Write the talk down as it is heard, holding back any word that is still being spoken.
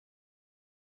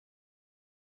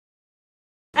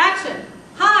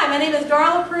my name is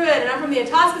Darla Pruitt, and I'm from the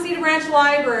Atascocita Branch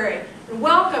Library. And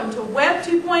welcome to Web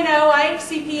 2.0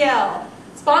 IHCPL,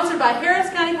 sponsored by Harris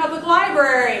County Public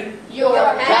Library. Your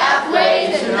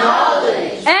pathway to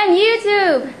knowledge. And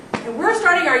YouTube. And we're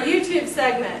starting our YouTube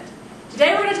segment.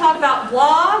 Today we're going to talk about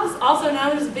blogs, also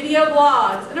known as video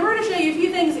blogs. And we're going to show you a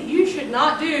few things that you should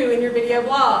not do in your video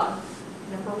blog.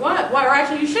 Number one, or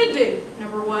actually you should do.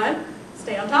 Number one,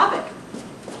 stay on topic.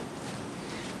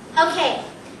 Okay,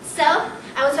 so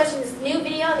I was watching this new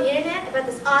video on the internet about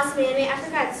this awesome anime. I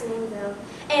forgot its name though.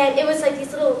 And it was like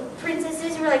these little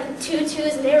princesses who were like in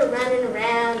tutus and they were running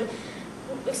around.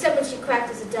 Except when she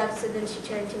quacked as a duck, so then she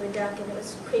turned into a duck and it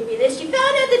was creepy. And then she found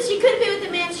out that she couldn't be with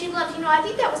the man she loved. You know, I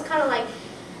think that was kind of like,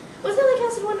 was that like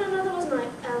Alice in Wonderland? No, that wasn't like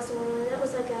Alice in Wonderland. That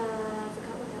was like, I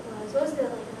forgot what that was. What was that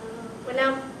like? But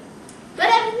now,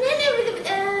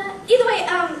 either way,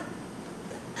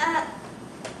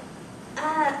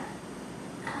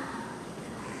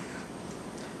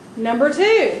 Number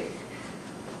two,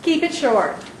 keep it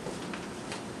short.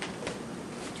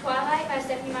 Twilight by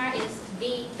Stephanie Meyer is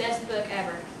the best book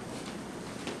ever.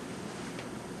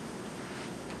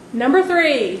 Number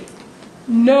three,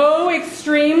 no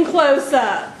extreme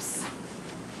close-ups.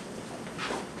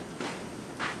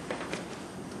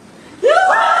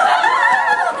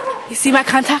 You see my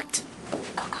contact? Go,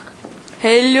 go, go.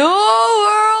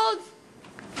 Hello, world.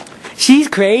 She's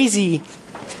crazy.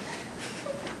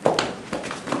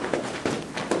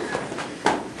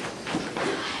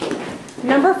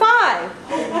 Number five,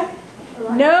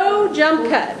 no jump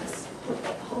cuts.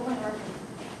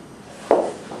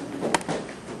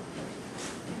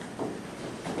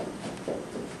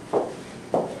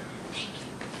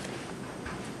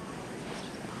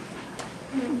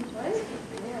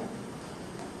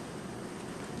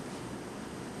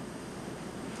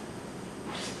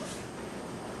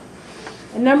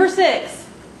 And number six,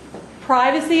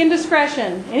 privacy and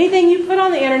discretion. Anything you put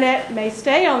on the internet may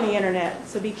stay on the internet,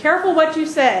 so be careful what you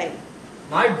say.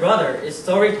 My brother is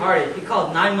so retarded, he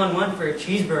called 911 for a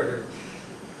cheeseburger.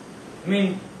 I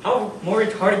mean, how more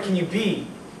retarded can you be?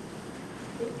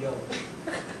 Yo.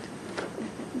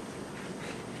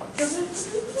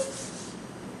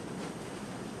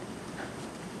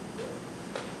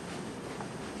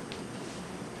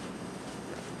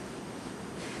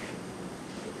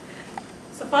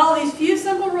 So follow these few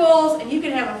simple rules and you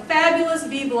can have a fabulous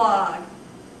vlog.